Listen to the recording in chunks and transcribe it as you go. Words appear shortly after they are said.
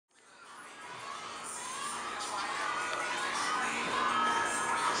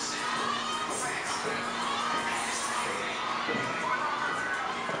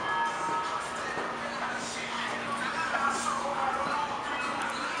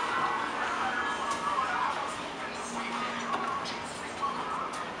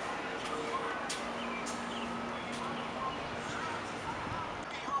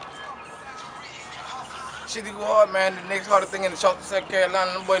Sheezy go hard, man. The next hardest thing in the Charleston, South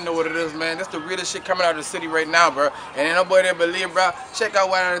Carolina. Nobody know what it is, man. That's the realest shit coming out of the city right now, bro. And ain't nobody that believe, bro. Check out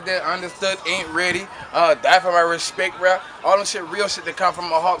what out there. Understood, ain't ready. Die for my respect, bro. All them shit, real shit that come from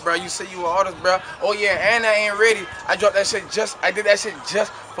my heart, bro. You say you an artist, bro. Oh yeah, and I ain't ready. I dropped that shit I did that shit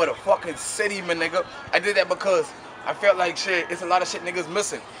just for the fucking city, man, nigga. I did that because I felt like shit, it's a lot of shit niggas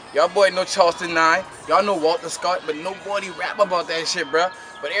missing. Y'all boy know Charleston 9. Y'all know Walter Scott, but nobody rap about that shit, bro.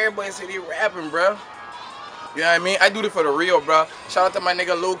 But everybody say they rapping, bro. You know what I mean? I do this for the real, bro. Shout out to my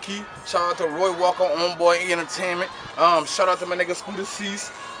nigga Low Key. Shout out to Roy Walker, Homeboy Entertainment. Shout out to my nigga Scooter Cease.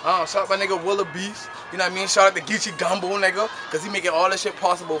 Shout out to my nigga Willa Beast. You know what I mean? Shout out to Geechee Gumbo, nigga. Cause he making all this shit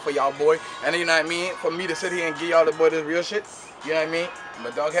possible for y'all, boy. And you know what I mean? For me to sit here and give y'all the boy this real shit. You know what I mean?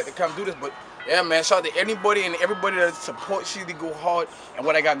 My dog had to come do this, but yeah, man. Shout out to anybody and everybody that supports Sheezy Go Hard and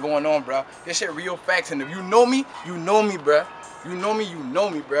what I got going on, bro. This shit real facts. And if you know me, you know me, bro. You know me, you know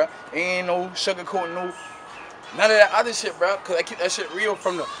me, bro. Ain't no sugarcoat, no none of that other shit, bro. Cause I keep that shit real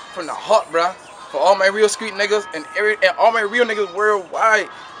from the heart, bro. For all my real street niggas and all my real niggas worldwide,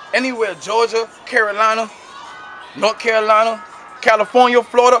 anywhere, Georgia, Carolina, North Carolina, California,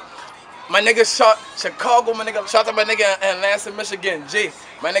 Florida. My nigga shot Chicago, my nigga shot to my nigga in Lansing, Michigan, Jay.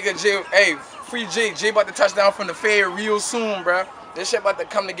 My nigga Jay, hey, free Jay. Jay about to touch down from the fair real soon, bro. This shit about to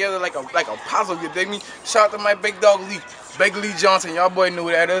come together like a puzzle, you dig me? Shout out to my big dog Lee, Big Lee Johnson. Y'all boy know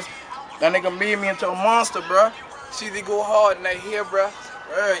who that is. That nigga made me into a monster, bro. Sheezy Go Hard in that here, bro.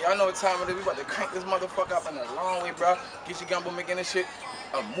 Y'all know what time it is. We about to crank this motherfucker up in a long way, bro. Get your Gumbo making this shit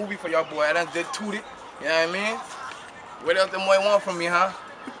a movie for y'all boy. I done did tooted. You know what I mean? What else them boy want from me, huh?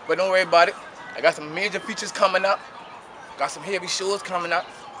 But don't worry about it. I got some major features coming up. Got some heavy shows coming up.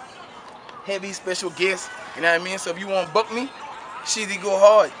 Heavy special guests. You know what I mean? So if you want to book me, Sheezy Go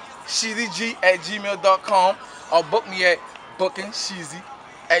Hard. SheezyG@gmail.com. Or book me at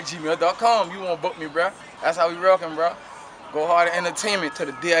bookingsheezy@gmail.com. You want to book me, bro. That's how we rockin', bro. Go Hard Entertainment to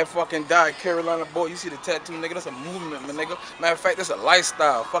the day I fucking die. Carolina boy, you see the tattoo, nigga? That's a movement, man, nigga. Matter of fact, that's a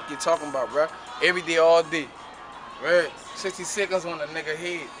lifestyle. Fuck you talking about, bro. Every day, all day. Right. 60 seconds on a nigga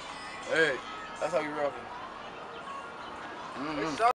head. Right. That's how you rockin'.